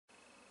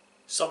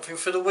Something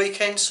for the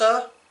weekend,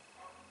 sir?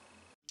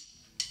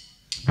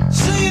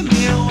 See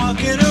me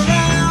walking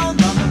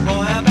around, I'm the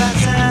boy about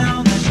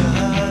town that you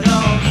heard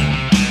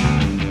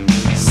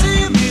of.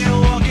 See me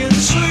walking the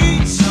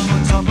streets, I'm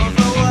on top of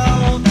the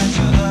world that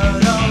you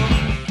heard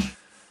of.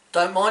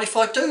 Don't mind if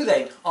I do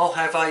then. I'll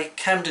have a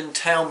Camden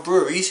Town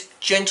Brewery's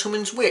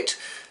Gentleman's Wit.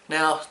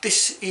 Now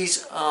this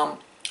is a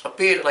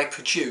beer that they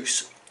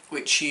produce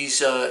which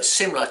is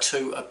similar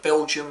to a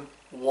Belgian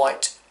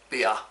white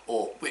beer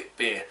or wit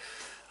beer.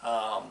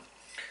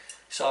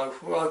 So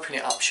we'll open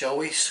it up, shall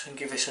we, and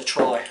give this a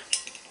try.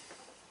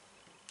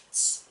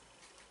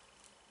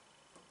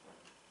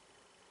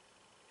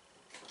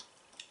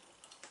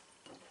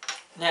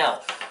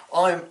 Now,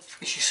 as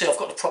you see, I've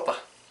got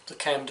the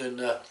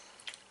Camden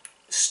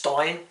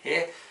Stein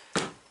here,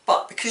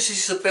 but because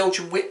this is a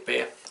Belgian wit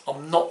beer,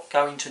 I'm not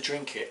going to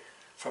drink it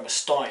from a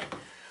Stein.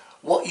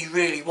 What you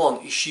really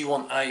want is you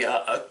want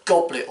a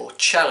goblet or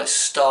chalice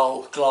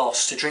style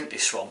glass to drink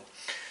this from.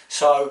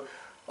 So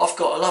I've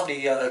got a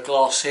lovely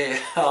glass here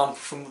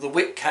from the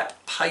Whitcap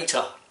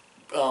Pater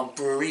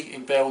brewery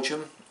in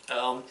Belgium,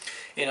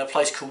 in a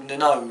place called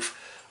Nenove.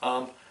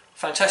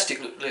 Fantastic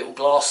little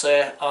glass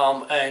there,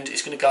 and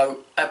it's going to go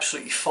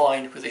absolutely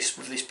fine with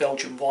this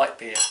Belgian white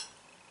beer.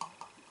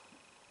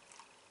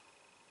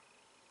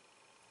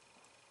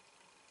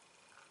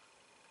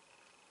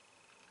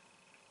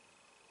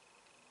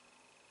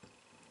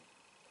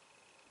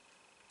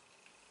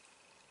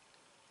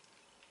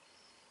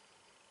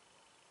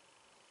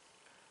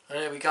 And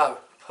there we go,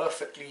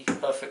 perfectly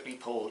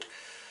poured.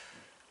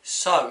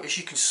 So as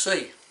you can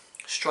see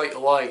straight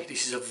away,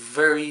 this is a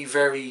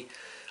very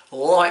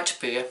light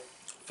beer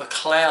with a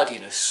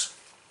cloudiness,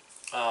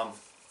 and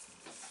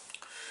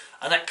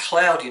that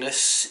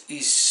cloudiness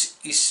is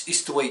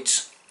the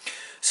wheats.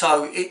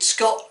 So it's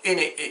got in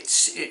it,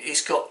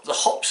 it's got the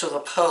hops are the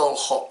pearl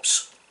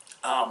hops.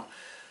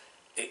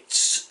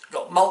 It's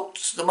got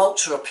malts. The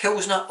malts are a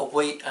pilsner, a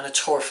wheat, and a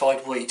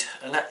torrefied wheat,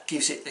 and that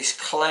gives it this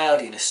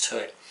cloudiness to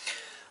it.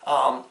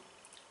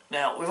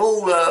 Now with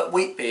all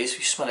wheat beers, if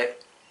you smell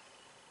it,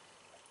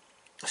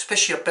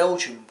 especially a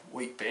Belgian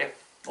wheat beer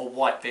or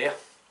white beer,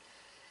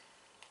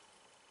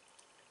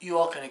 you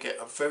are going to get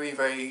a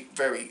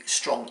very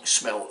strong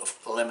smell of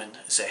lemon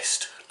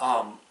zest.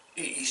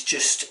 It is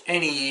just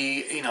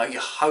any, you know,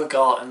 your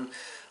Hogarten,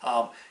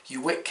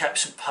 your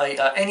Whitcaps and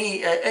Pater,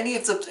 any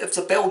of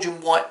the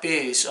Belgian white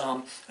beers,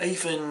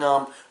 even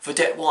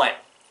Vedette White.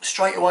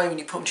 Straight away when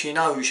you put them to your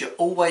nose, you're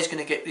always going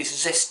to get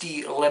this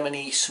zesty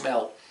lemony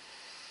smell.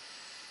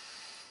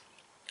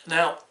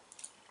 Now,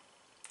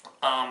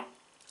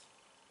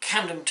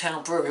 Camden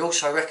Town Brewery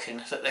also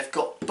reckon that they've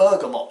got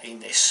bergamot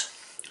in this.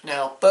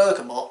 Now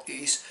bergamot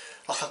is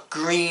like a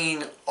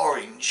green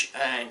orange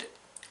and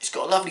it's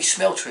got a lovely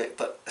smell to it,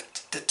 but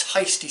the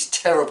taste is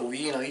terrible.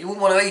 You know, you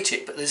wouldn't want to eat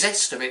it, but the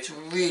zest of it's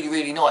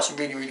really nice and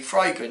really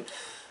fragrant.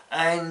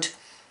 And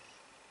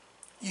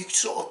you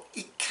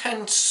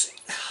can,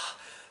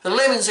 the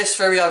lemon zest is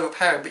very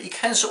overpowering, but you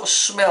can sort of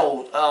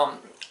smell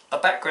a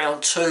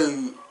background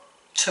to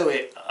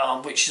it,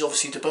 which is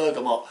obviously the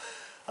bergamot.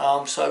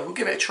 So we'll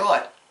give it a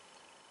try.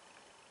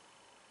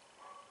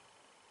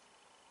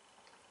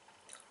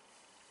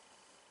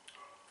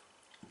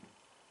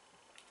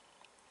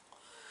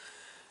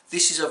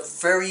 This is a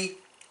very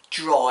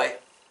dry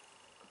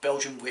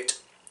Belgian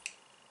wit.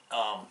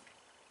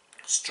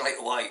 Straight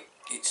away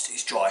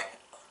it's dry.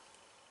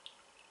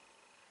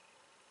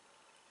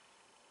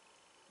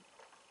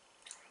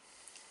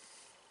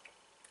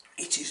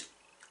 It is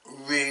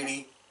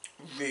really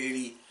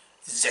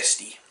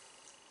zesty.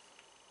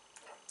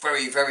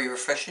 Very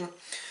refreshing,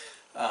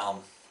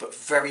 but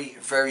very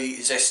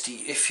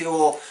zesty. If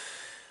you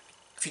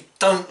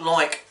don't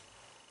like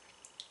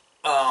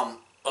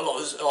a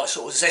lot of like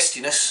sort of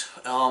zestiness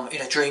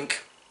in a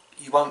drink,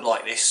 you won't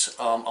like this.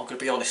 I'm going to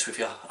be honest with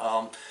you.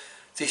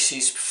 This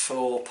is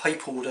for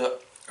people that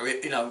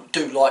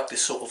do like the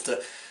sort of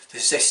the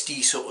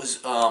zesty sort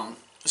of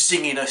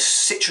zinginess,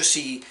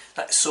 citrusy,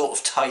 that sort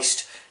of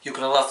taste. You're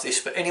going to love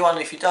this. But anyone,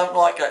 if you don't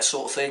like that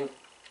sort of thing,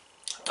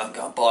 don't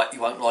go and buy it.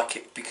 You won't like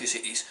it because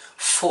it is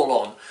full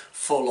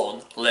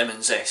on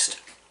lemon zest.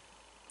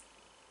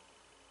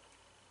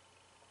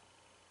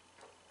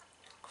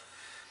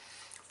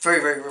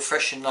 Very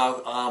refreshing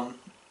though.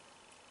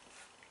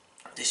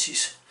 This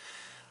is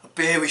a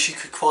beer which you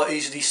could quite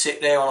easily sit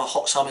there on a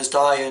hot summer's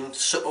day and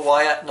sip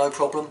away at, no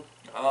problem.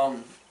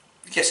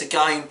 Yes,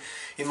 again,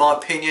 in my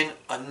opinion,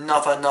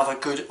 another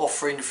good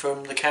offering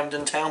from the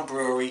Camden Town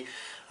Brewery.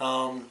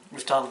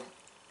 We've done,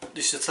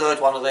 this is the third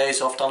one of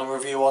theirs I've done a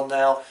review on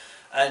now,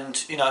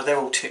 and you know, they're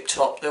all tip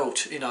top. They're all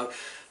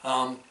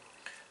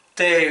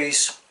there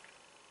is,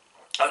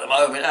 at the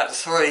moment, out of the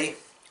three,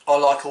 I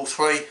like all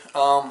three.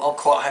 I'm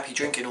quite happy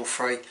drinking all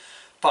three.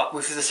 But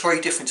with the three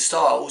different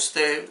styles,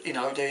 you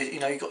got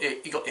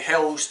your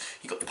Hells,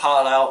 you got your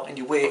Pale Ale, and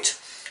your Wit.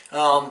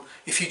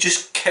 If you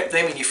just kept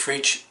them in your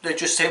fridge, they're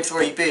just them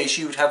three beers.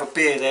 You would have a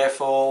beer there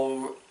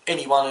for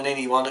anyone and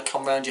anyone that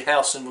come round your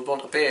house and would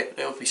want a beer.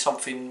 There would be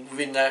something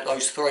within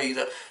those three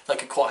that they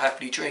could quite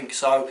happily drink.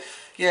 So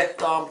yeah,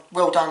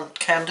 well done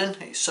Camden.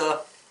 It's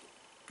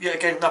yeah,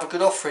 again, another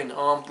good offering.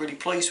 I'm really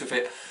pleased with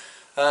it.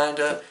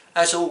 And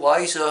as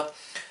always,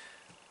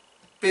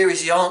 beer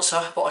is the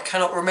answer, but I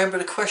cannot remember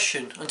the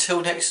question.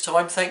 Until next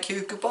time, thank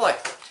you, goodbye.